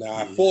 So now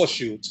I force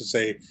you to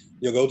say,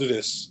 yo, go do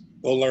this,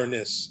 go learn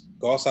this,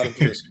 go outside and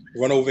do this,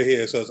 run over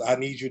here. So I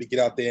need you to get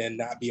out there and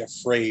not be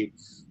afraid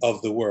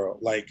of the world.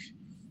 Like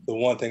the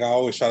one thing I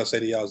always try to say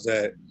to y'all is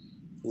that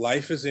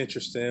life is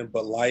interesting,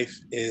 but life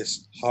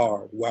is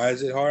hard. Why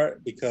is it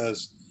hard?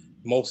 Because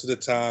most of the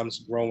times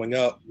growing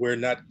up, we're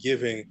not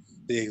giving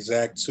the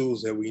exact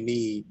tools that we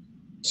need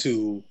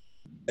to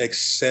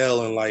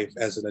excel in life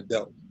as an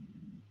adult.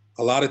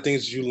 A lot of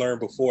things you learn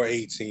before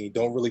 18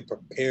 don't really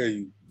prepare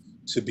you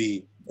to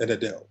be an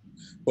adult.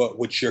 But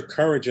with your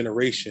current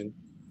generation,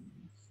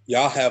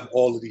 y'all have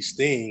all of these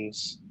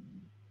things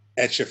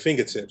at your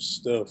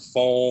fingertips. The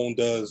phone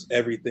does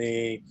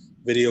everything,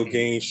 video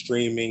games,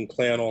 streaming,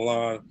 playing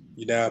online.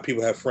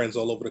 People have friends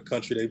all over the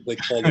country they play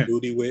Call of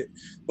Duty with.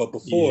 But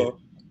before,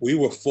 we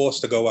were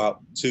forced to go out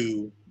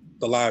to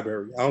the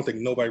library. I don't think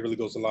nobody really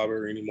goes to the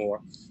library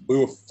anymore. We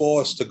were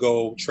forced to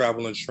go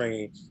travel and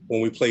train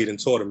when we played in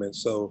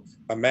tournaments. So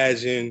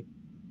imagine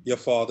your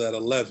father at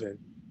 11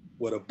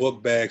 with a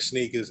book bag,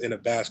 sneakers, and a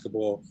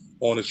basketball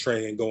on a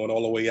train going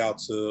all the way out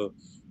to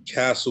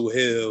Castle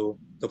Hill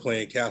to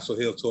playing Castle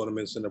Hill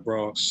tournaments in the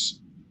Bronx,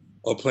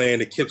 or playing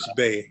the Kips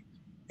Bay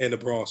in the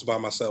Bronx by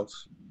myself.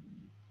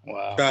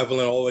 Wow.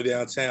 Traveling all the way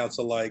downtown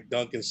to like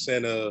Duncan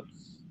Center,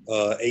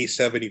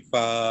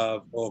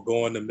 875, or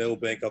going to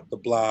Millbank up the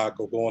block,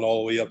 or going all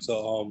the way up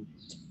to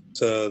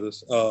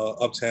this,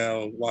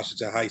 uptown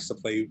Washington Heights to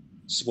play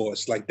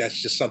sports. Like that's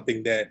just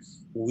something that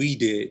we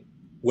did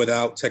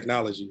without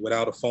technology,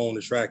 without a phone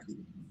to track you.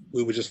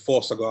 We were just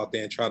forced to go out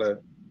there and try to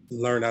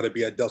learn how to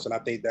be adults. And I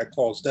think that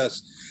caused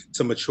us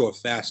to mature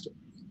faster.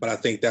 But I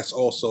think that's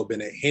also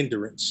been a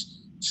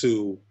hindrance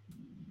to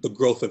the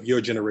growth of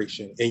your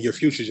generation and your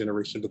future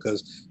generation,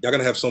 because y'all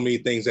gonna have so many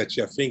things at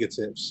your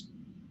fingertips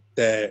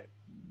that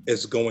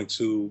is going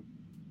to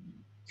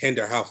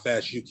hinder how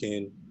fast you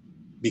can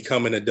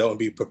become an adult and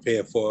be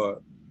prepared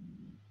for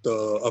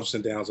the ups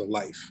and downs of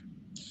life.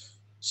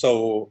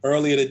 So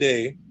earlier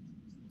today,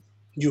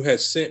 you had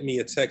sent me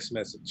a text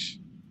message,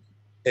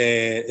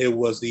 and it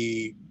was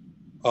the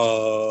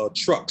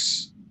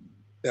trucks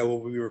that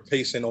will be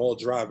replacing all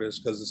drivers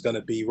because it's going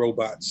to be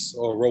robots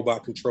or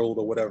robot controlled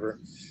or whatever.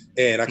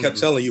 And I kept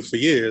telling you for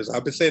years,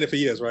 I've been saying it for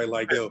years, right?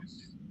 Like, yo,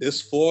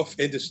 this fourth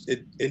industrial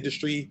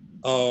industry,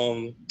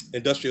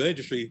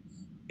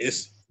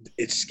 it's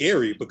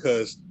scary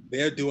because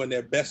they're doing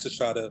their best to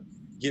try to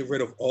get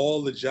rid of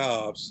all the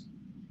jobs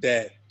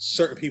that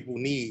certain people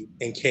need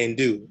and can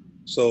do.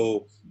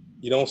 So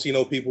you don't see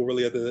no people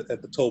really at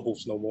the toll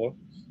booths no more.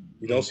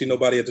 You don't see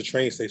nobody at the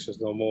train stations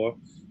no more.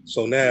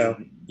 So now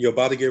you're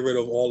about to get rid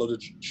of all of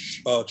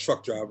the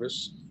truck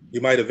drivers.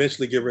 You might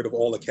eventually get rid of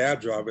all the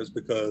cab drivers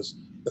because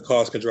the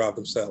cars can drive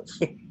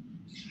themselves.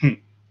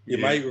 You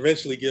might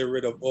eventually get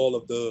rid of all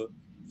of the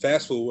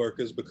fast food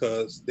workers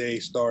because they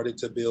started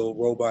to build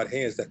robot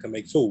hands that can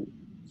make food.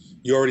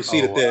 You already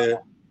see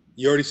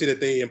that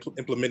they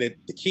implemented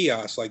the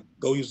kiosks. Like,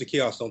 go use the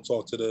kiosk, don't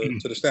talk to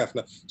the staff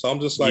now. So I'm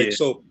just like,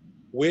 so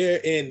we're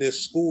in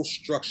this school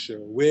structure,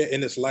 we're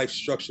in this life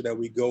structure that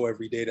we go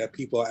every day that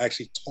people are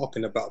actually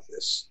talking about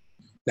this.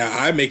 Now,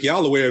 I make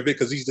y'all aware of it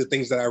because these are the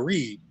things that I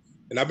read.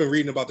 And I've been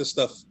reading about this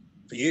stuff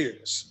for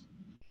years.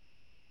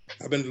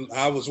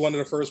 I was one of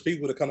the first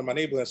people to come to my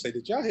neighborhood and say,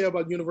 did y'all hear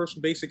about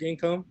universal basic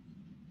income?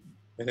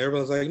 And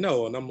everyone's like,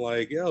 no. And I'm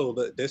like, yo,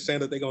 they're saying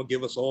that they're going to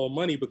give us all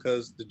money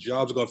because the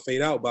jobs are going to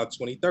fade out by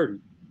 2030.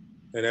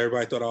 And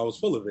everybody thought I was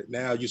full of it.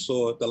 Now you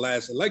saw the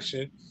last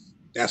election,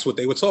 that's what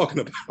they were talking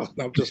about.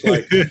 And I'm just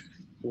like,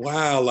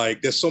 wow,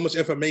 like there's so much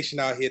information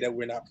out here that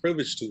we're not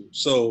privileged to.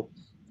 So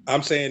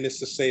I'm saying this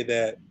to say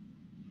that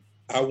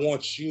I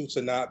want you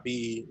to not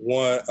be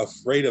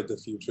afraid of the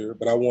future,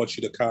 but I want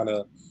you to kind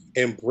of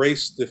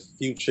embrace the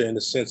future in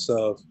the sense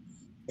of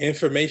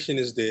information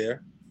is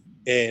there.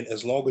 And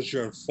as long as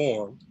you're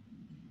informed,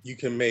 you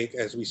can make,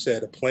 as we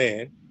said, a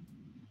plan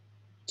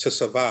to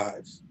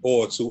survive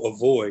or to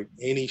avoid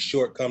any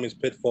shortcomings,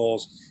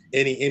 pitfalls,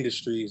 any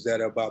industries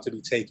that are about to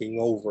be taking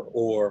over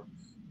or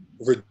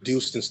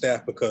reduced in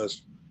staff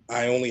because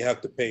I only have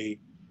to pay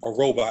a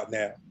robot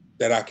now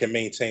that I can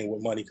maintain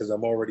with money because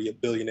I'm already a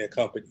billionaire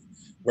company,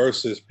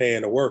 versus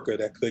paying a worker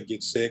that could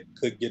get sick,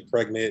 could get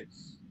pregnant,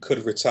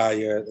 could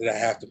retire, that I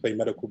have to pay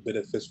medical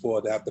benefits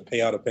for, that I have to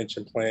pay out a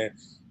pension plan.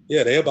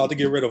 Yeah, they're about to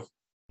get rid of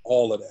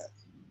all of that.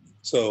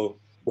 So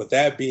with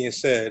that being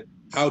said,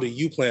 how do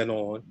you plan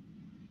on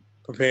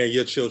preparing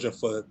your children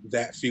for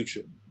that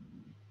future?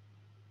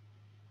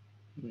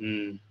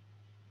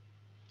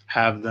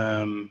 Have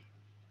them,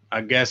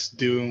 I guess,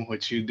 do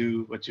what you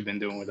do, what you've been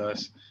doing with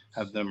us.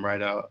 Have them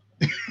write out,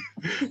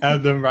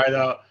 have them write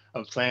out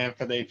a plan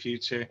for their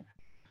future,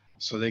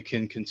 so they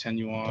can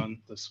continue on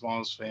the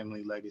Smalls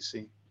family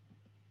legacy,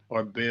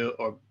 or build,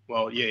 or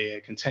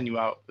continue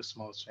out the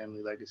Smalls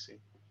family legacy.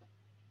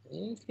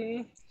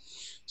 Okay.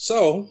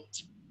 So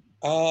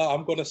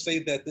I'm going to say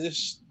that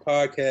this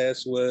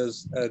podcast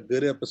was a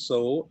good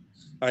episode.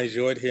 I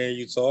enjoyed hearing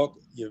you talk.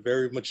 You're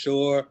very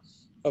mature.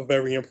 I'm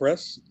very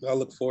impressed. I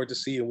look forward to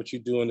seeing what you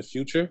do in the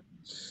future.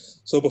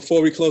 So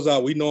before we close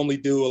out, we normally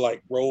do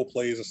like role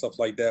plays and stuff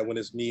like that when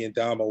it's me and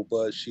Damo,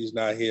 but she's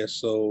not here.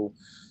 So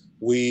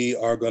we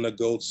are going to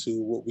go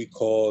to what we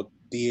call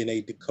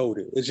DNA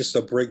Decoded. It's just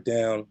a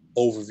breakdown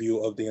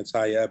overview of the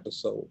entire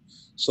episode.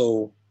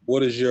 So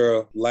what is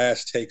your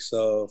last takes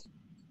of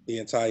the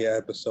entire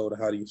episode,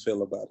 and how do you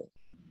feel about it?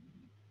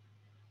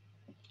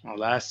 My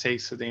last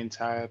takes of the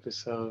entire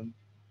episode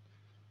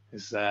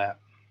is that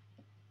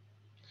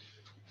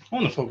I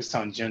want to focus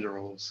on gender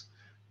roles.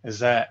 Is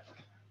that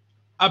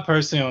I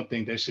personally don't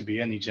think there should be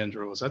any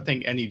gender roles. I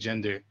think any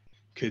gender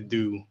could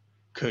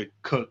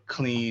cook,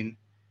 clean,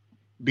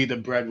 be the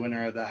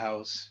breadwinner of the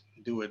house,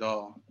 do it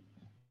all.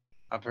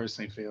 I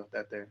personally feel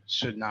that there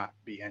should not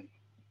be any.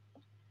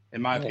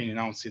 In my opinion,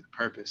 I don't see the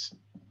purpose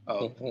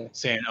of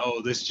saying,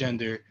 oh, this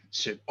gender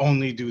should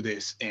only do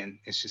this and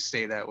it should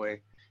stay that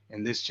way,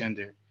 and this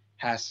gender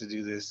has to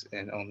do this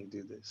and only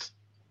do this.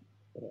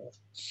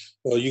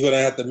 Well, you're going to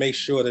have to make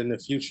sure that in the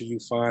future you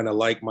find a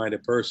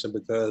like-minded person,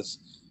 because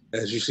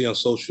as you see on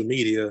social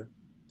media,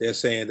 they're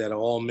saying that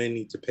all men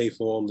need to pay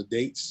for all the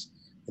dates,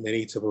 and they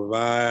need to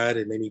provide,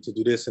 and they need to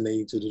do this, and they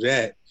need to do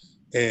that.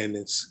 And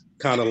it's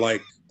kind of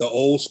like the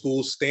old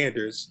school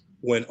standards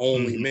when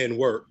only men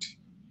worked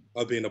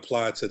are being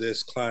applied to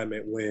this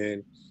climate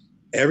when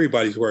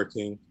everybody's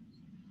working.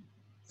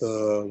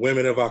 The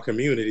women of our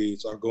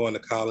communities are going to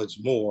college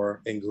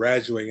more and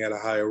graduating at a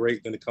higher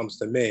rate when it comes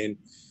to men,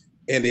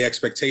 and the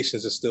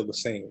expectations are still the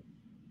same.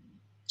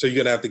 So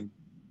you're gonna have to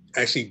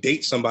actually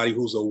date somebody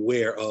who's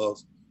aware of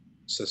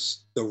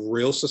the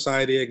real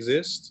society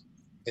exists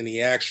and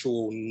the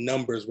actual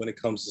numbers when it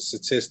comes to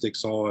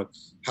statistics on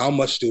how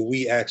much do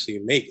we actually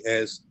make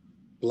as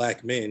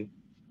Black men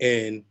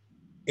in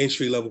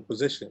entry-level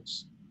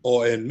positions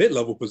or in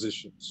mid-level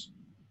positions,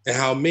 and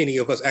how many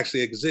of us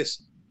actually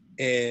exist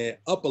in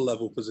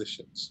upper-level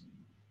positions.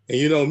 And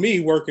you know, me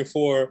working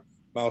for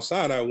Mount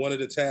Sinai, one of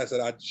the tasks that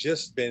I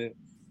just been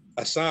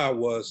assigned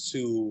was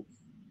to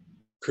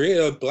create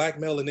a Black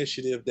male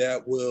initiative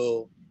that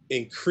will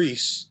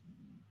increase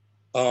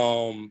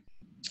the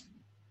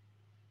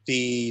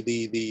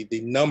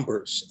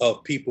numbers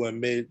of people in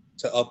mid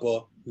to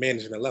upper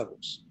management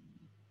levels.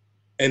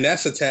 And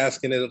that's a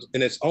task in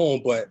its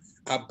own, but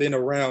I've been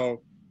around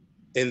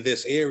in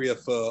this area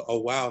for a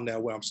while now,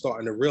 where I'm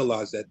starting to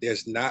realize that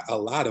there's not a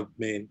lot of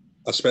men,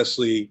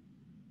 especially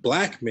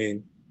Black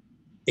men,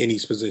 in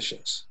these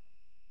positions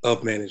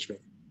of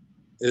management.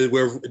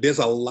 Where there's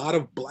a lot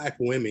of Black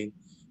women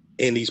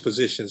in these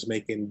positions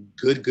making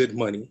good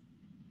money,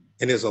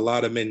 and there's a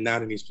lot of men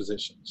not in these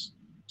positions.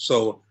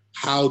 So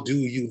how do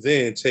you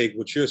then take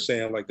what you're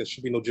saying, like there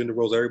should be no gender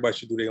roles, everybody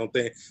should do their own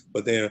thing,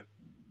 but then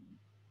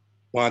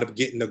wind up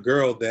getting a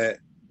girl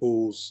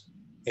who's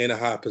in a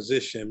high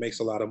position, makes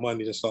a lot of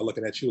money, to start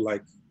looking at you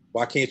like,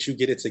 why can't you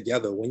get it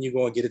together? When you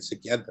going to get it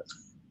together?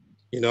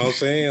 You know what I'm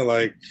saying?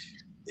 Like,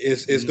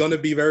 it's going to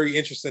be very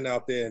interesting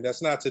out there, and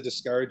that's not to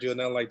discourage you or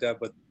nothing like that,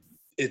 but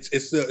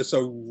it's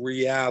a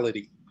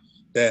reality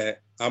that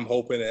I'm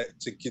hoping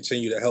to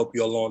continue to help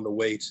you along the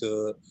way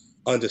to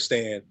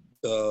understand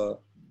the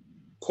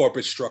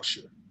corporate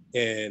structure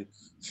and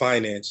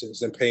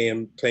finances and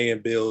paying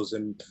bills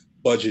and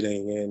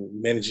budgeting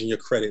and managing your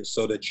credit,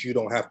 so that you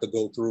don't have to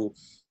go through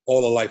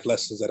all the life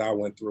lessons that I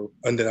went through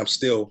and that I'm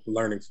still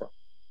learning from.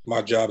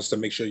 My job is to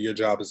make sure your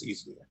job is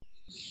easier.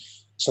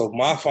 So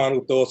my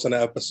final thoughts on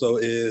the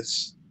episode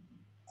is,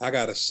 I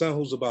got a son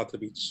who's about to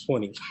be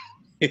 20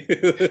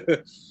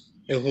 and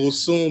who'll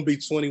soon be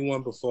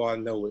 21 before I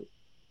know it.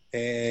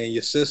 And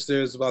your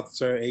sister is about to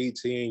turn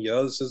 18, your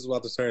other sister's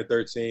about to turn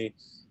 13,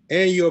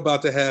 and you're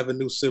about to have a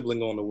new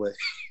sibling on the way.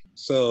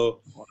 So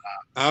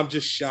I'm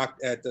just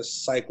shocked at the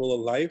cycle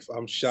of life.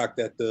 I'm shocked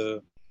at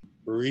the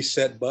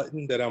reset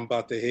button that I'm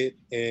about to hit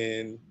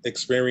and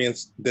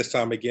experience this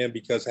time again,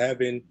 because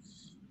having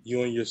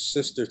you and your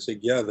sister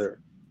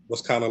together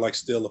was kind of like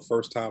still a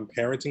first time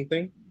parenting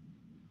thing.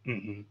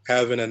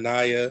 Having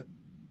Anaya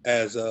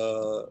as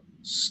a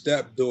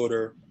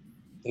stepdaughter,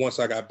 once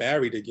I got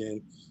married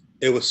again,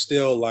 it was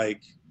still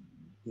like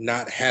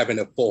not having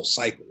a full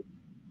cycle.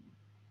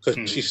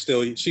 because she's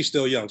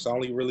still young. So I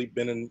only really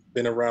been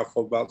around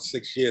for about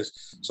 6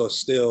 years. So it's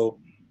still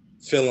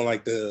feeling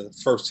like the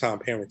first time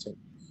parenting.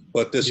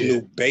 But this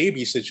new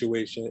baby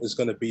situation is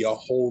going to be a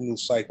whole new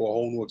cycle, a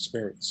whole new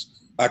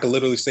experience. I could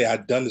literally say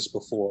I've done this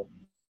before.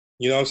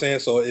 You know what I'm saying?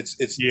 So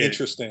it's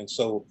interesting.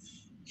 So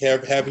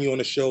having you on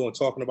the show and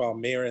talking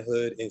about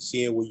parenthood and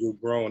seeing where you're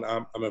growing,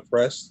 I'm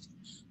impressed.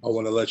 I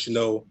want to let you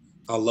know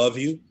I love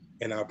you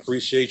and I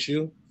appreciate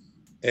you.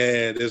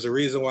 And there's a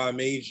reason why I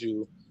made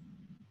you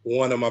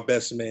one of my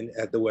best men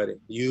at the wedding.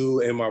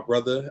 You and my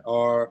brother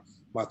are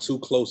my two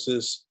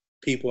closest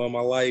people in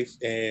my life.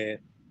 And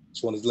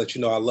just wanted to let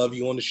you know I love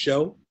you on the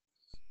show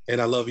and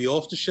I love you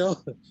off the show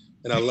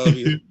and I love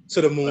you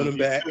to the moon and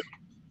back.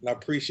 And I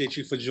appreciate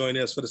you for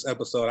joining us for this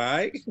episode. All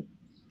right?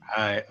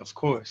 All right, of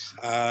course.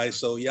 All right,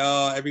 so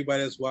y'all,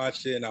 everybody that's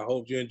watching, I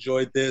hope you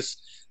enjoyed this.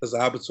 There's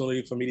an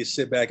opportunity for me to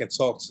sit back and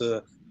talk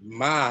to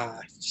my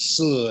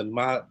son,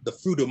 the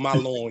fruit of my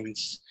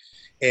loins.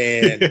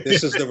 And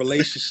this is the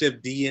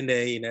relationship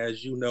DNA. And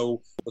as you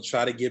know, we'll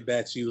try to get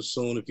back to you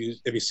soon.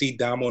 If you see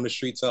Dom on the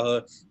street, tell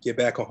her, get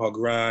back on her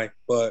grind.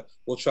 But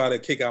we'll try to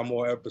kick out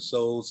more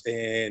episodes,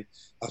 and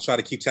I'll try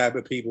to keep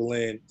tapping people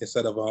in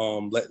instead of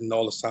letting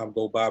all this time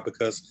go by,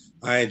 because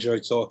I enjoy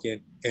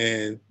talking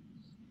and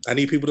I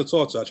need people to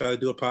talk to. I try to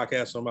do a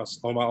podcast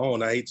on my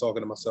own. I hate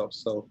talking to myself.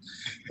 So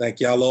thank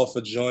y'all all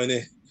for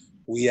joining.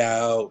 We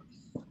out.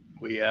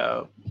 We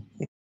out.